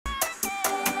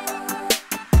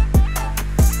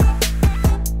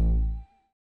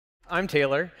I'm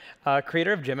Taylor,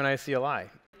 creator of Gemini CLI.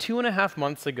 2.5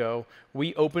 months ago,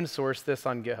 we open sourced this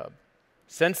on GitHub.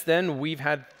 Since then, we've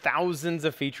had thousands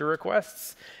of feature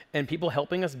requests and people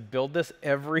helping us build this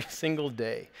every single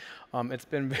day. It's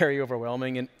been very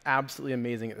overwhelming and absolutely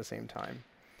amazing at the same time.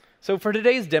 So for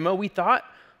today's demo, we thought,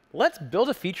 let's build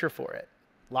a feature for it,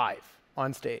 live,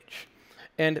 on stage.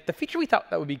 And the feature we thought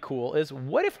that would be cool is,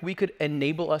 what if we could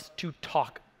enable us to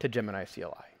talk to Gemini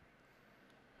CLI?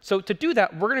 So to do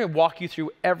that, we're going to walk you through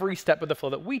every step of the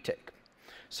flow that we take.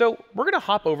 So we're going to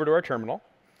hop over to our terminal.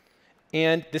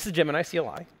 And this is Gemini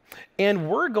CLI. And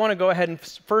we're going to go ahead and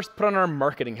first put on our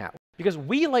marketing hat, because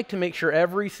we like to make sure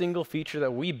every single feature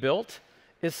that we built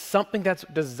is something that's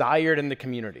desired in the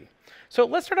community. So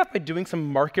let's start off by doing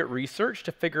some market research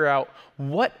to figure out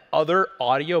what other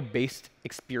audio-based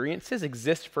experiences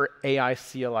exist for AI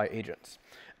CLI agents.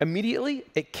 Immediately,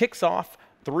 it kicks off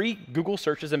 3 Google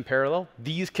searches in parallel.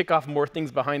 These kick off more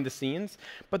things behind the scenes.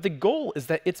 But the goal is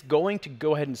that it's going to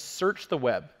go ahead and search the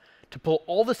web to pull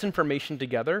all this information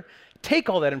together, take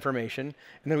all that information,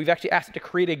 and then we've actually asked it to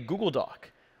create a Google Doc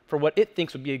for what it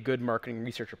thinks would be a good marketing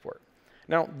research report.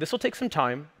 Now, this will take some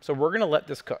time, so we're going to let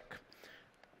this cook.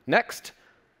 Next,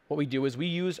 what we do is we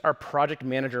use our project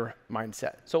manager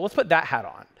mindset. So let's put that hat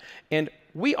on. And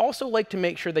we also like to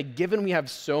make sure that, given we have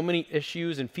so many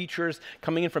issues and features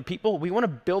coming in from people, we want to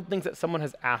build things that someone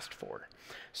has asked for.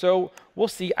 So we'll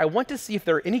see. I want to see if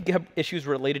there are any GitHub issues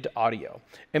related to audio.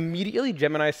 Immediately,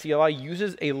 Gemini CLI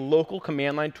uses a local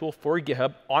command line tool for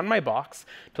GitHub on my box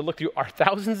to look through our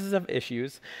thousands of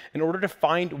issues in order to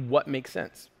find what makes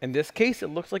sense. In this case, it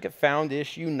looks like it found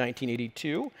issue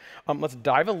 1982. Let's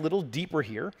dive a little deeper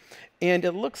here. And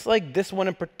it looks like this one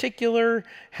in particular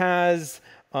has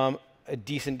a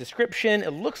decent description.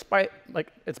 It looks like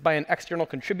it's by an external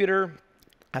contributor,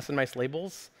 has some nice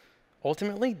labels.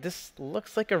 Ultimately, this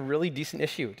looks like a really decent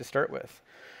issue to start with.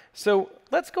 So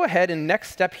let's go ahead, and next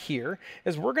step here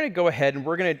is we're going to go ahead and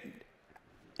we're going to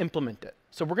implement it.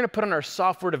 So we're going to put on our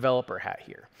software developer hat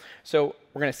here. So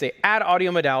we're going to say add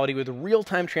audio modality with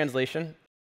real-time translation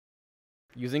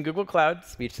using Google Cloud,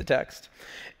 speech to text.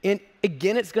 And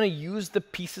again, it's going to use the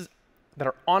pieces that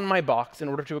are on my box in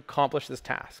order to accomplish this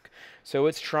task. So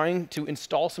it's trying to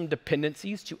install some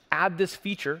dependencies to add this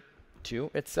feature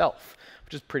to itself,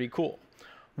 which is pretty cool.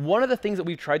 One of the things that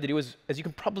we've tried to do is, as you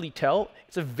can probably tell,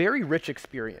 it's a very rich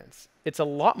experience. It's a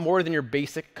lot more than your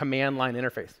basic command line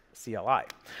interface, CLI.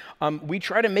 We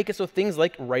try to make it so things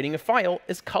like writing a file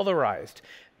is colorized.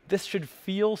 This should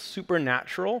feel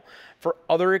supernatural for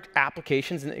other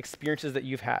applications and experiences that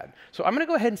you've had. So I'm going to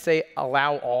go ahead and say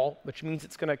allow all, which means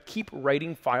it's going to keep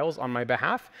writing files on my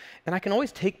behalf. And I can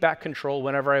always take back control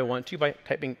whenever I want to by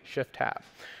typing Shift-Tab.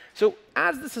 So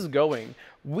as this is going,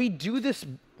 we do this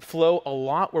flow a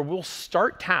lot where we'll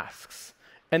start tasks,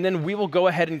 and then we will go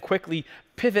ahead and quickly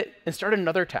pivot and start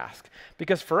another task.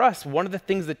 Because for us, one of the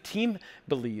things the team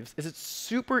believes is it's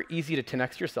super easy to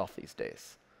 10x yourself these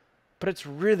days. But it's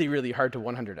really, really hard to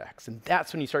 100x. And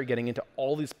that's when you start getting into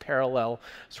all these parallel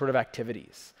sort of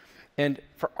activities. And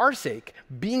for our sake,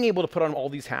 being able to put on all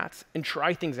these hats and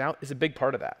try things out is a big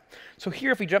part of that. So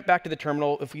here, if we jump back to the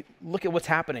terminal, if we look at what's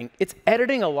happening, it's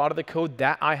editing a lot of the code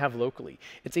that I have locally.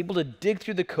 It's able to dig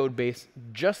through the code base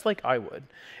just like I would,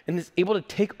 and it's able to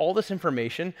take all this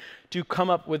information to come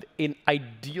up with an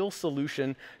ideal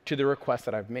solution to the request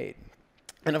that I've made.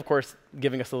 And of course,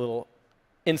 giving us a little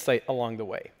insight along the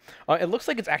way. It looks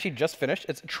like it's actually just finished.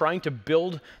 It's trying to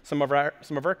build some of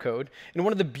our code. And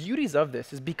one of the beauties of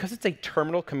this is, because it's a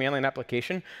terminal command line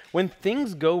application, when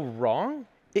things go wrong,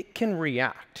 it can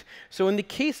react. So in the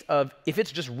case of, if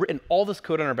it's just written all this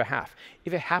code on our behalf,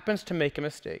 if it happens to make a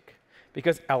mistake,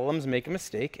 because LLMs make a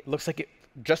mistake, it looks like it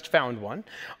just found one,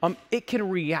 it can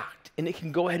react, and it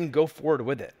can go ahead and go forward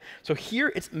with it. So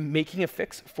here, it's making a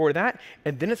fix for that,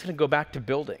 and then it's going to go back to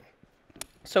building.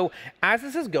 So as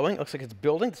this is going, it looks like it's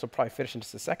building. This will probably finish in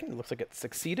just a second. It looks like it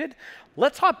succeeded.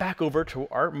 Let's hop back over to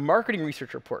our marketing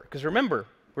research report, because remember,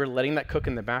 we're letting that cook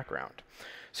in the background.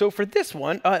 So for this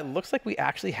one, it looks like we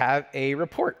actually have a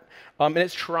report. And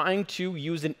it's trying to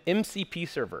use an MCP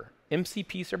server.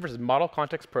 MCP server is Model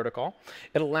Context Protocol.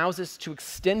 It allows us to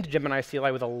extend Gemini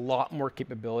CLI with a lot more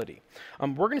capability.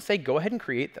 We're going to say, go ahead and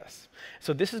create this.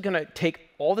 So this is going to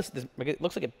take all this, it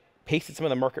looks like it pasted some of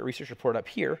the market research report up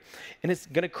here, and it's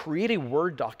going to create a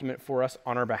Word document for us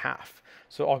on our behalf.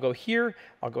 So I'll go here,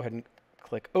 I'll go ahead and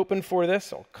click open for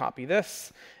this, I'll copy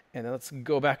this, and then let's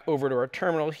go back over to our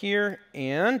terminal here,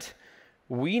 and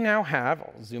we now have,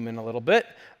 I'll zoom in a little bit,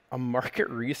 a market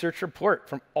research report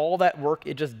from all that work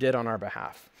it just did on our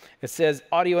behalf. It says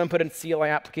audio input and CLI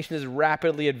application is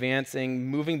rapidly advancing,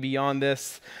 moving beyond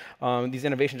this. These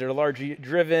innovations are largely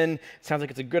driven. Sounds like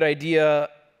it's a good idea.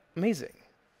 Amazing.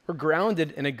 We're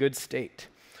grounded in a good state.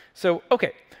 So,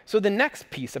 okay, so the next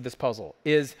piece of this puzzle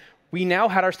is we now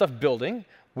had our stuff building.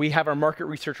 We have our market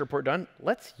research report done.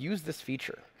 Let's use this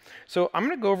feature. So I'm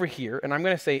going to go over here, and I'm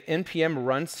going to say npm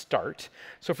run start.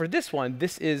 So for this one,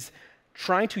 this is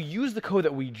trying to use the code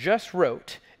that we just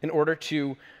wrote in order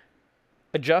to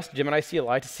adjust Gemini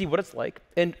CLI to see what it's like.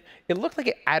 And it looked like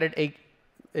it added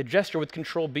a gesture with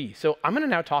Control B. So I'm going to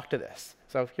now talk to this.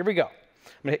 So here we go.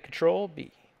 I'm going to hit Control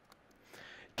B.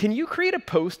 Can you create a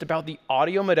post about the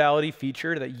audio modality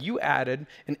feature that you added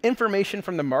and information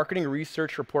from the marketing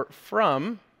research report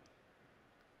from?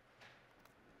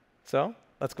 So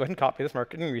let's go ahead and copy this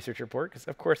marketing research report, because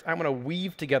of course I want to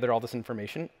weave together all this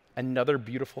information. Another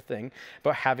beautiful thing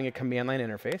about having a command line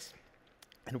interface.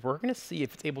 And we're going to see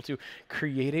if it's able to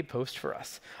create a post for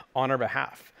us on our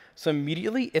behalf. So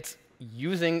immediately it's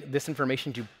using this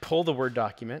information to pull the Word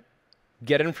document,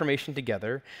 get information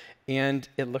together, and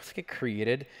it looks like it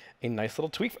created a nice little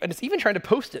tweak. And it's even trying to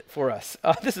post it for us.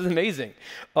 This is amazing.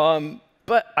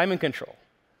 But I'm in control.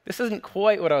 This isn't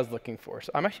quite what I was looking for.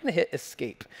 So I'm actually going to hit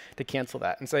escape to cancel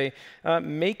that and say,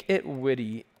 make it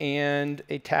witty and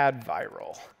a tad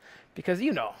viral. Because,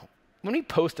 you know, when we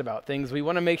post about things, we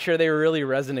want to make sure they really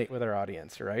resonate with our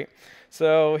audience, right?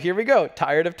 So here we go.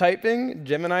 Tired of typing?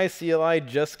 Gemini CLI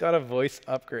just got a voice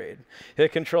upgrade.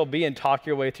 Hit Control B and talk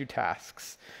your way through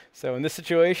tasks. So in this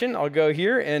situation, I'll go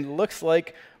here, and looks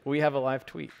like we have a live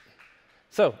tweet.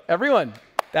 So everyone,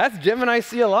 that's Gemini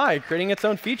CLI creating its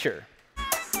own feature.